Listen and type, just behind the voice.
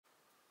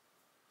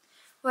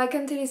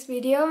Welcome to this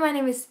video. My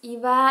name is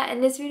Eva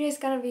and this video is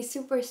gonna be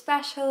super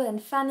special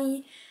and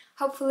funny,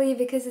 hopefully,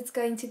 because it's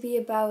going to be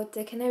about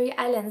the Canary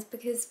Islands,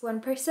 because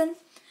one person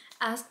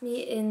asked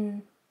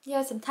me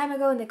some time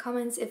ago in the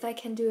comments if I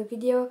can do a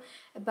video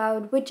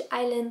about which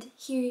island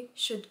he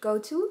should go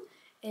to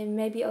and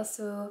maybe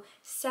also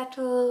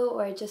settle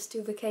or just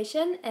do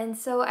vacation. And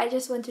so I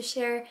just want to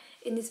share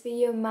in this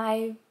video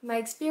my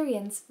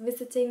experience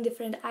visiting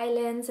different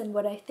islands and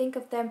what I think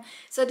of them.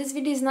 So this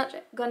video is not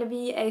gonna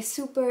be a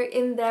super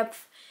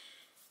in-depth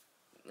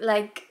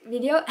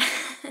video.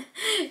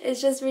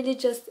 It's just really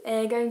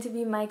going to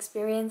be my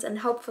experience, and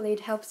hopefully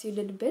it helps you a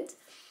little bit.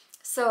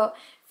 So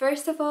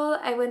first of all,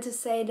 I want to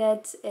say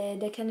that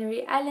the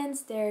Canary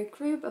Islands, they're a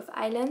group of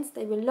islands.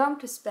 They belong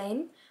to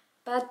Spain,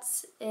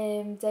 but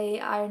they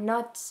are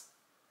not,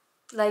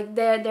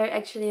 they're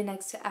actually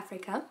next to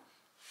Africa.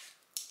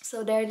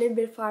 So they're a little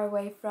bit far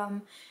away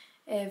from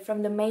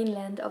the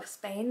mainland of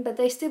Spain, but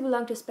they still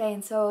belong to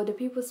Spain. So the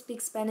people speak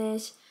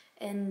Spanish,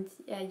 and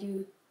yeah,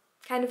 you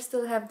kind of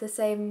still have the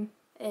same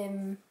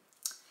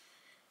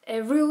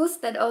rules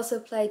that also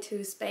apply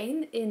to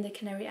Spain in the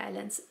Canary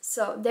Islands.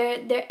 So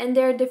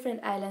they're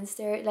different islands.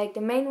 They're like,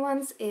 the main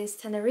ones is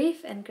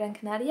Tenerife and Gran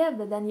Canaria,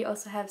 but then you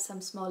also have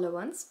some smaller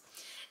ones.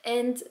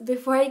 And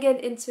before I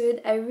get into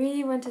it, I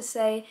really want to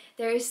say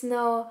there is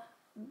no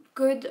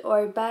good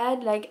or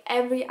bad. Like,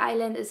 every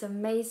island is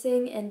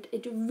amazing, and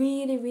it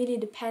really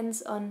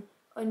depends on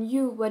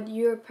you, what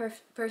your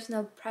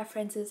personal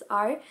preferences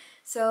are.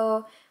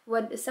 So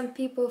what some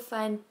people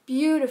find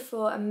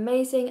beautiful,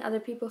 amazing, other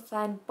people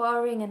find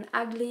boring and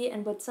ugly,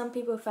 and what some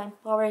people find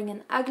boring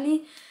and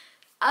ugly,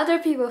 other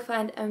people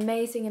find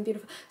amazing and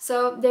beautiful.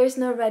 So there's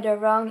no right or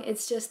wrong,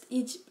 it's just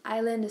each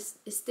island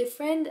is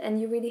different,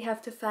 and you really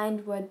have to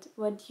find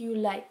what you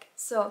like.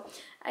 So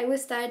I will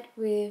start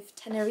with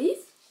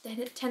Tenerife.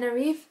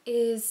 Tenerife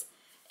is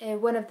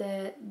one of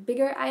the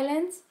bigger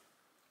islands,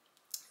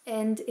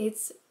 and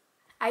it's,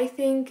 I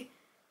think,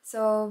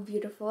 so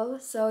beautiful.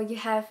 So you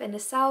have in the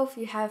south,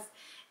 you have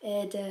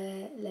a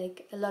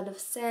lot of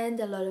sand,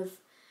 a lot of,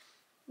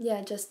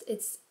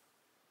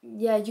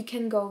 you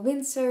can go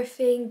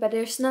windsurfing, but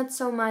there's not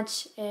so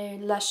much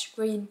lush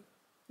green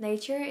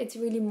nature. It's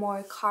really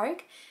more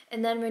karg.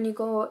 And then when you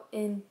go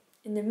in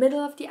the middle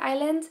of the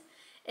island,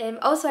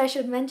 also I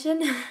should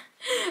mention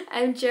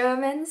I'm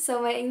German,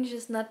 so my English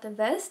is not the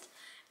best,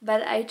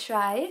 but I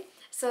try.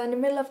 So in the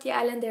middle of the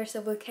island there's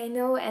a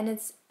volcano, and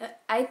it's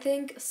I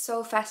think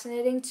so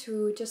fascinating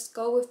to just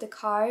go with the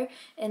car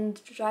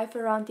and drive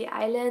around the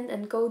island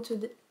and go to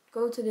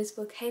this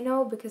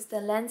volcano, because the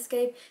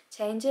landscape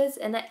changes,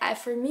 and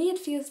for me it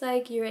feels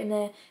like you're in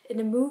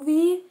a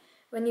movie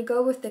when you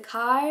go with the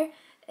car,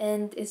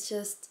 and it's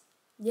just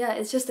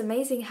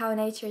amazing how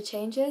nature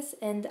changes,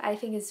 and I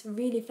think it's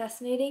really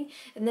fascinating.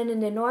 And then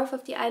in the north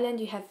of the island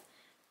you have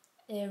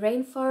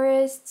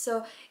rainforest,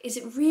 so it's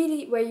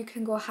really where you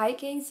can go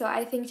hiking. So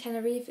I think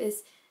Tenerife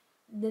is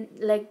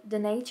the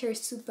nature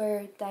is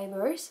super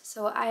diverse,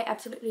 so I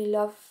absolutely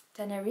love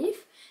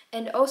Tenerife.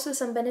 And also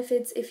some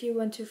benefits if you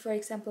want to, for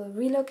example,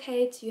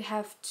 relocate. You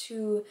have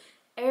 2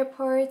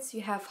 airports,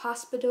 you have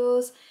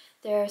hospitals,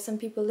 there are some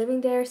people living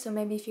there, so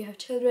maybe if you have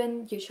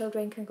children, your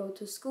children can go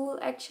to school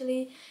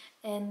actually.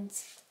 And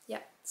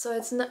yeah, so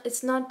it's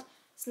not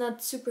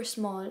super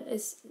small.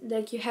 It's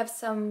like you have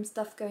some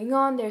stuff going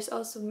on. There's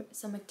also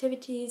some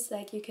activities,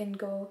 like you can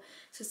go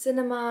to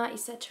cinema,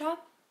 etc.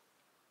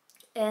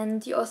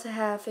 And you also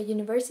have a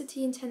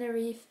university in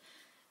Tenerife.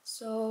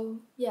 So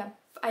yeah,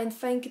 I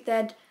think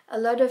that a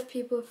lot of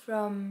people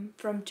from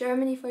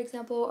Germany, for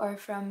example, or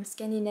from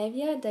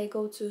Scandinavia, they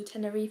go to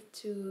Tenerife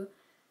to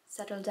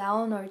settle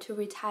down or to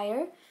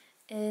retire.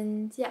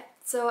 And yeah,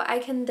 so I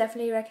can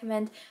definitely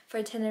recommend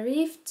for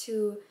Tenerife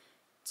to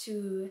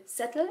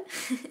settle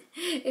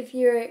if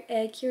you're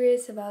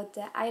curious about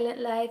the island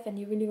life and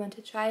you really want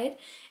to try it.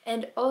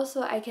 And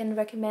also I can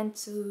recommend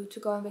to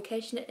go on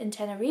vacation in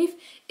Tenerife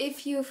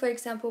if you, for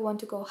example, want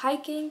to go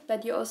hiking,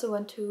 but you also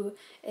want to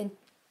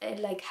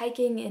like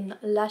hiking in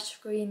lush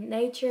green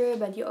nature,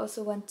 but you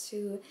also want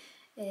to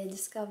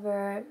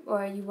discover,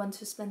 or you want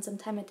to spend some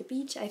time at the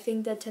beach. I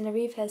think that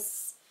Tenerife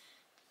has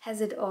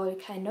it all,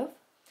 kind of.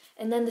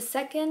 And then the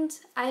second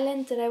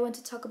island that I want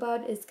to talk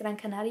about is Gran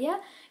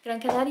Canaria. Gran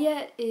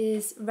Canaria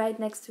is right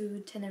next to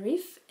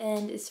Tenerife,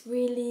 and it's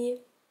really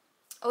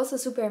also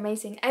super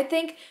amazing. I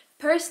think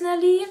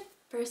personally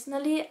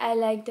I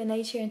like the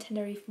nature in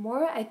Tenerife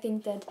more. I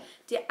think that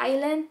the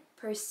island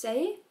per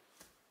se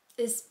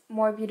is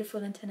more beautiful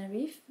than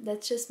Tenerife.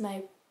 That's just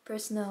my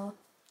personal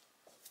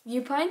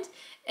viewpoint,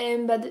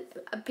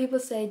 but people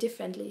say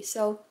differently.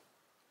 So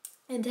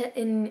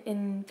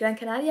in Gran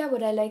Canaria,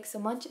 what I like so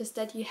much is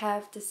that you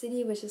have the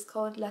city which is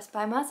called Las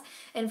Palmas,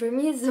 and for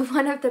me it's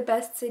one of the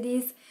best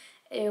cities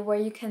where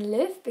you can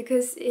live,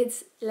 because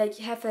it's like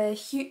you have a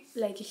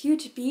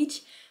huge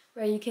beach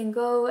where you can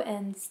go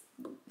and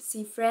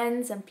see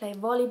friends and play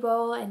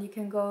volleyball, and you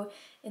can go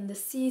in the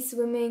sea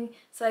swimming.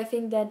 So I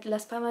think that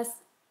Las Palmas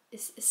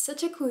is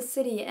such a cool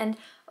city. And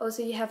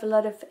also you have a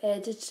lot of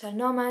digital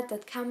nomads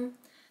that come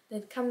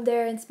that come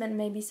there and spend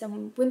maybe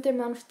some winter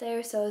months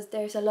there, so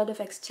there's a lot of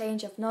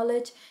exchange of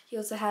knowledge. He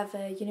also have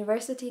a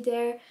university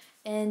there,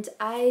 and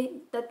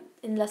that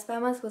in Las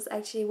Palmas was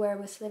actually where I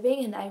was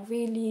living, and I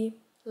really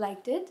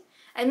liked it.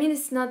 I mean,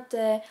 it's not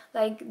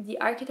like the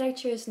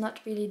architecture is not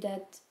really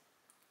that,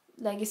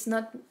 like, it's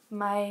not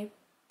my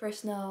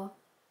personal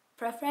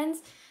preference,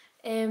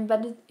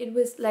 but it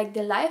was like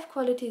the life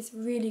quality is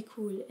really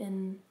cool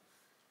in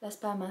Las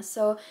Palmas.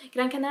 So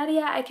Gran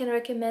Canaria I can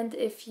recommend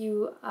if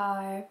you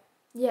are,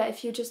 yeah,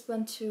 if you just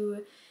want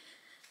to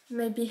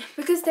maybe,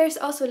 because there's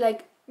also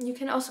like, you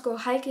can also go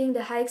hiking.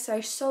 The hikes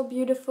are so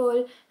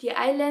beautiful. The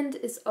island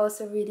is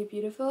also really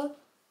beautiful.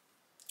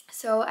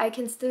 So I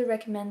can still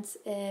recommend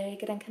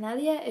Gran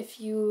Canaria if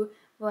you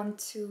want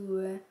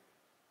to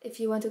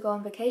go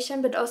on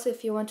vacation, but also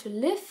if you want to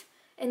live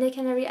in the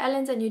Canary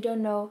Islands and you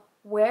don't know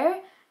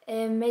where,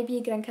 maybe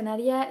Gran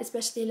Canaria,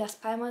 especially Las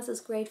Palmas,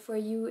 is great for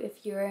you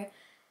if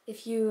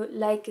you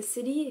like a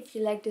city, if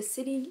you like the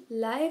city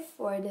life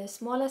or the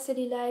smaller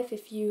city life.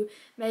 If you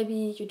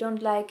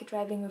don't like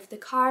driving with the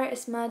car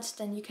as much,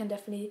 then you can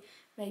definitely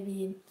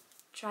maybe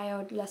try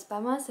out Las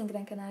Palmas and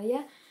Gran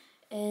Canaria.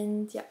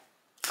 And yeah,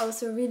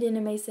 also really an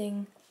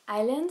amazing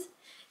island.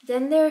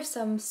 Then there are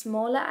some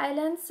smaller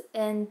islands,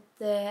 and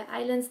the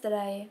islands that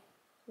I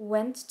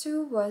went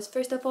to was,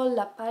 first of all,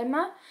 La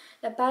Palma.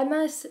 La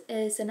Palma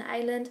is an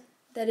island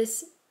that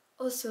is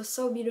also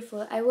so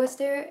beautiful. I was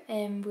there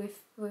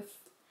with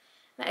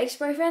my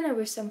ex-boyfriend and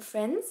with some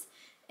friends,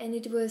 and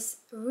it was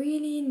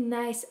really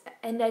nice,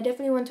 and I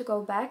definitely want to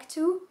go back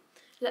to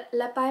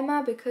La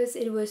Palma because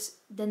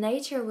the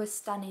nature was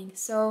stunning.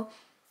 So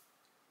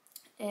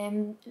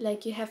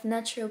like you have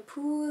natural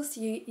pools,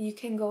 you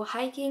can go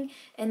hiking,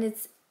 and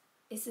it's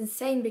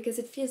insane because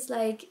it feels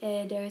like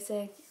there's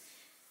a,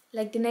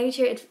 like the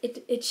nature,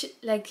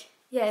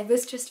 it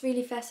was just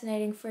really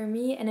fascinating for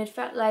me, and it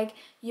felt like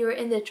you're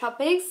in the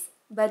tropics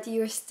but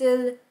you're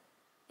still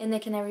in the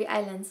Canary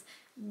Islands,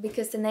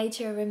 because the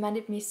nature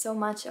reminded me so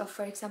much of,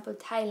 for example,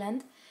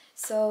 Thailand.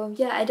 So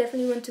yeah, I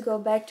definitely want to go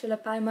back to La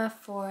Palma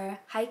for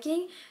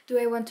hiking. Do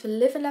I want to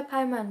live in La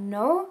Palma?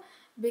 No,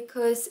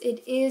 because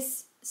it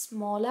is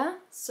smaller.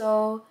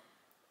 So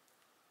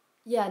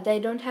yeah, they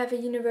don't have a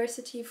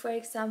university, for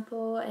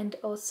example, and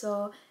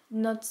also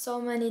not so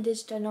many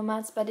digital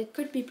nomads, but it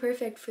could be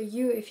perfect for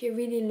you if you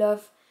really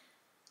love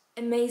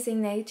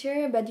amazing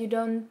nature, but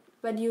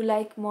you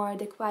like more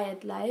the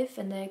quiet life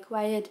and the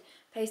quiet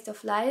pace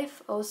of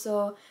life.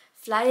 Also,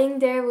 flying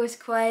there was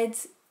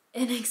quite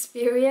an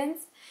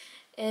experience.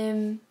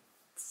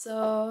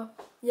 So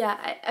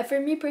yeah, for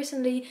me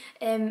personally,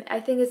 I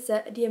think it's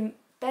the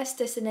best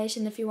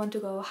destination if you want to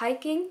go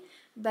hiking,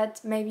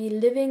 but maybe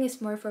living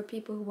is more for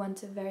people who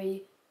want a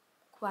very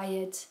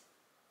quiet,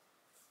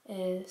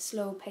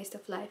 slow pace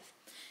of life.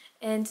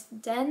 And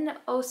then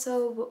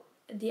also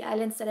the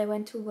islands that I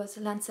went to was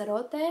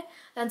Lanzarote.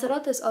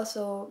 Lanzarote is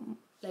also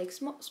like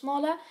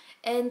smaller,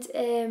 and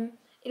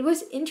it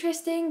was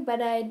interesting,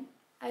 but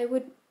I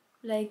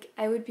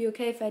would be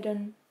okay if I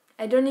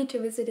don't need to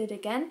visit it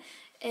again,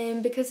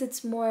 because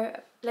it's more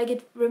like,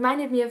 it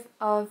reminded me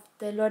of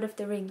the Lord of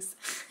the Rings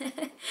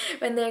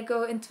when they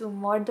go into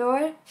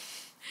Mordor.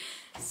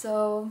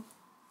 So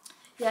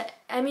yeah,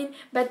 I mean,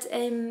 but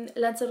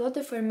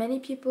Lanzarote, for many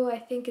people, I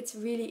think it's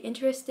really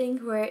interesting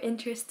who are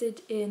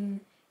interested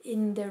in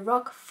the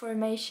rock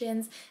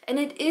formations, and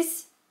it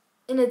is,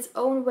 in its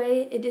own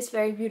way, it is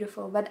very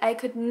beautiful, but I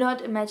could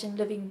not imagine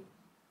living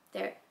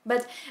there.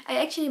 But I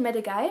actually met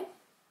a guy.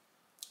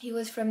 He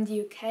was from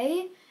the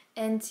UK,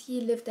 and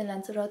he lived in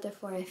Lanzarote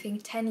for, I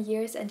think, 10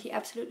 years, and he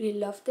absolutely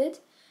loved it.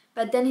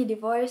 But then he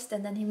divorced,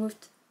 and then he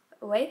moved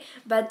away,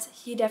 but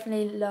he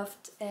definitely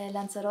loved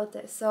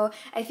Lanzarote. So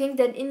I think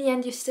that in the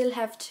end you still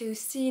have to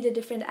see the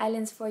different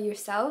islands for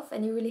yourself,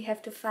 and you really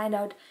have to find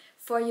out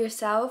for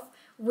yourself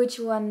which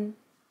one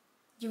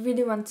you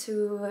really want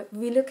to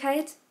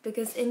relocate,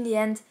 because in the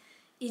end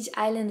each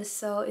island is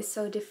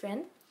so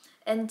different.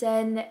 And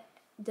then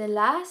the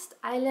last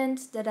island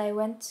that I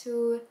went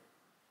to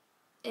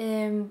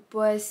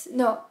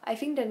I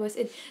think that was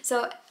it.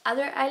 So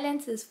other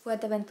islands is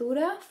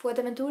Fuerteventura.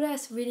 Fuerteventura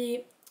is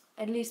really,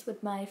 at least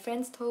what my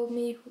friends told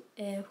me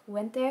who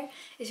went there,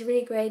 is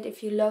really great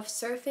if you love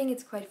surfing.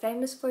 It's quite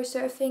famous for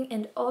surfing,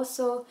 and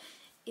also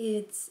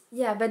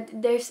but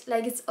there's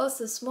like, it's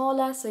also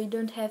smaller, so you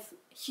don't have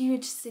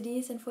huge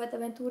cities in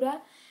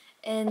Fuerteventura,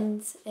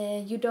 and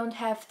you don't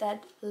have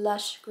that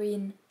lush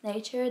green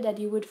nature that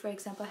you would, for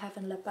example, have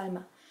in La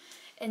Palma.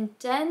 And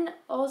then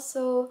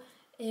also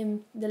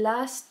the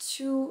last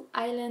two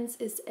islands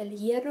is El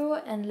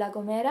Hierro and La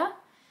Gomera,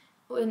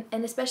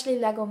 and especially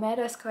La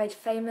Gomera is quite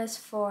famous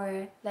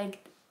for,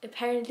 like,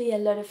 apparently a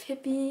lot of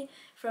hippie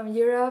from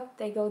Europe,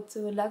 they go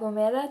to La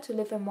Gomera to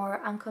live a more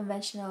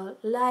unconventional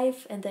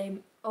life, and they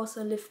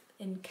also live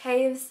in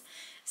caves.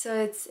 So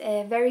it's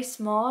very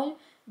small,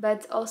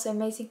 but also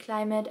amazing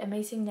climate,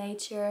 amazing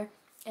nature,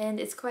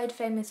 and it's quite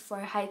famous for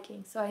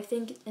hiking. So I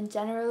think in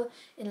general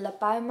in La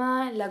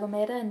Palma, La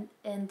Gomera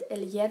and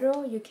El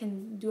Hierro you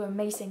can do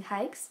amazing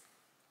hikes.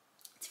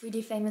 It's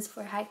really famous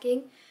for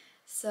hiking.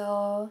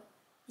 So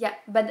yeah,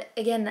 but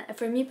again,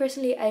 for me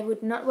personally, I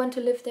would not want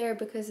to live there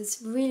because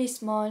it's really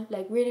small,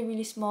 like really,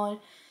 really small,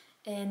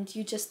 and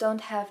you just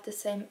don't have the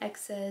same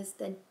access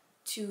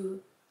to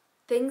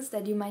things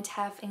that you might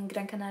have in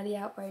Gran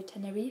Canaria or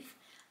Tenerife,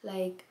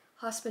 like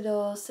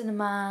hospitals,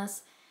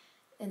 cinemas,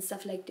 and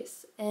stuff like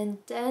this. And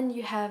then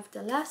you have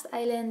the last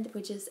island,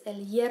 which is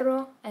El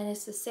Hierro, and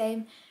it's the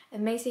same,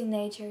 amazing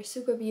nature,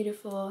 super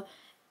beautiful,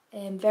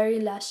 very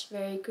lush,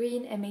 very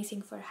green,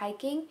 amazing for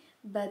hiking,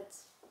 but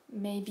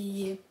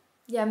maybe,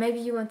 yeah, maybe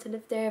you want to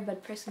live there,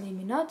 but personally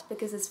me not,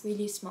 because it's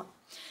really small.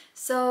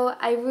 So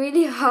I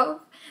really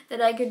hope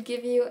that I could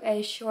give you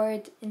a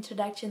short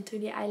introduction to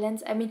the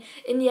islands. I mean,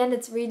 in the end,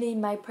 it's really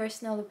my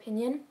personal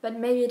opinion, but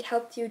maybe it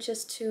helped you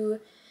just to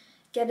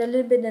get a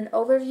little bit an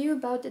overview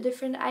about the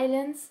different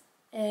islands.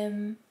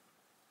 And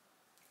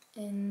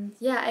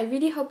yeah, I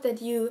really hope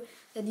that you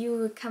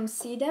come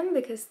see them,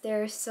 because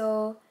they're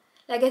so,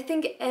 like, I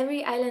think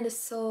every island is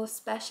so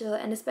special,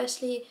 and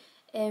especially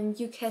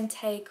you can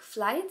take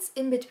flights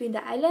in between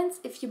the islands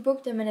if you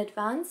book them in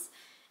advance.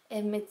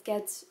 It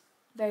gets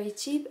very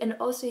cheap, and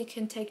also you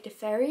can take the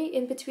ferry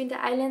in between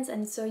the islands,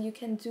 and so you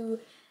can do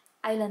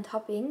island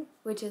hopping,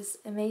 which is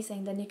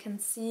amazing. Then you can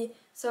see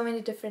so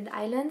many different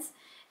islands.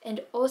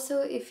 And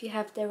also, if you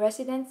have the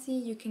residency,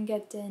 you can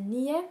get the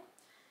NIE,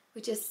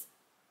 which is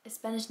a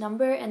Spanish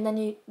number, and then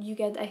you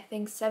get, I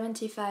think,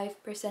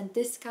 75%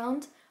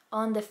 discount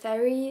on the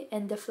ferry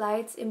and the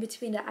flights in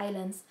between the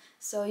islands.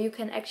 So you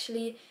can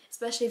actually,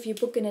 especially if you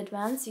book in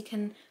advance, you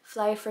can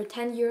fly for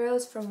 10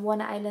 euros from one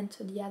island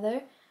to the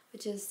other,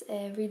 which is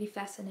really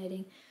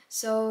fascinating.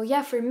 So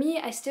yeah, for me,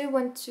 I still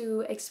want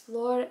to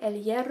explore El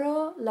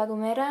Hierro, La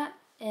Gomera,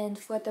 and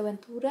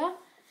Fuerteventura.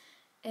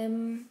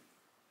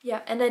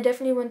 Yeah, and I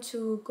definitely want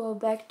to go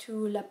back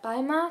to La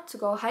Palma to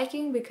go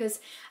hiking, because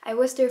I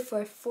was there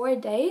for 4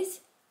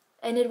 days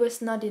and it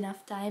was not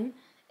enough time,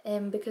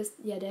 because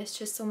yeah, there's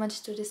just so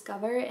much to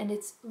discover and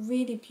it's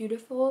really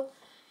beautiful.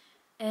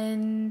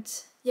 And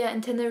yeah,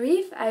 in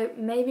Tenerife, I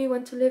maybe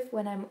want to live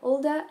when I'm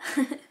older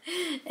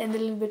and a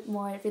little bit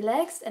more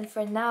relaxed. And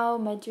for now,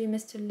 my dream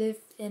is to live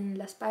in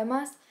Las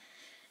Palmas,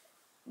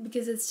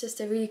 because it's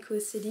just a really cool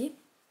city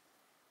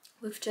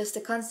with just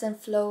a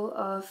constant flow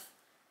of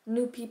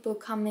new people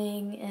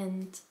coming,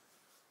 and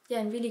yeah,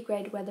 and really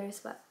great weather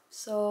as well.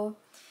 So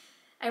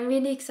I'm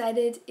really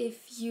excited.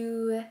 If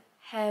you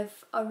have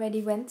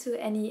already went to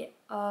any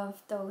of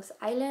those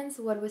islands,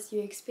 what was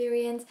your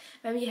experience?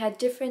 Maybe you had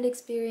different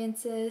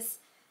experiences,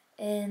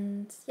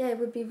 and yeah, I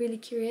would be really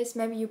curious.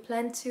 Maybe you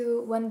plan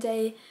to one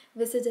day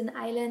visit an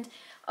island.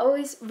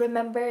 Always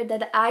remember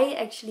that I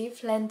actually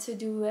plan to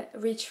do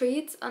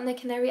retreats on the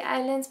Canary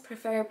Islands,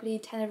 preferably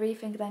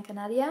Tenerife and Gran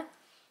Canaria.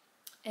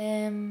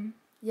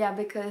 Yeah,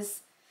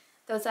 because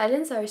those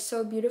islands are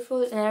so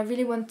beautiful, and I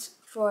really want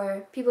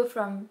for people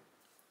from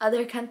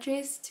other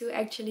countries to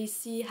actually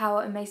see how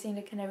amazing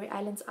the Canary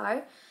Islands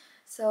are.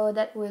 So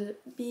that will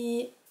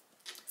be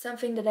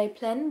something that I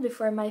plan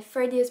before my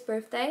 30th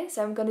birthday,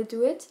 so I'm gonna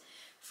do it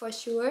for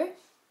sure.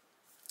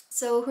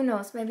 So who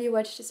knows, maybe you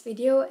watch this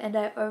video and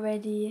I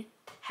already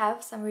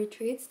have some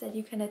retreats that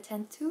you can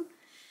attend to.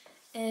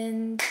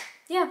 And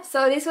yeah,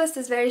 so this was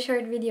this very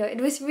short video.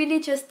 It was really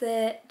just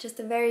a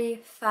very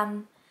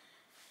fun,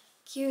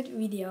 cute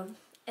video.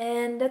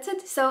 And that's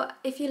it. So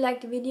if you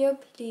liked the video,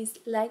 please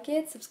like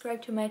it,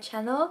 subscribe to my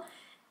channel,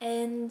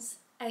 and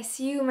I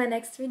see you in my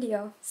next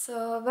video.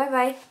 So bye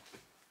bye!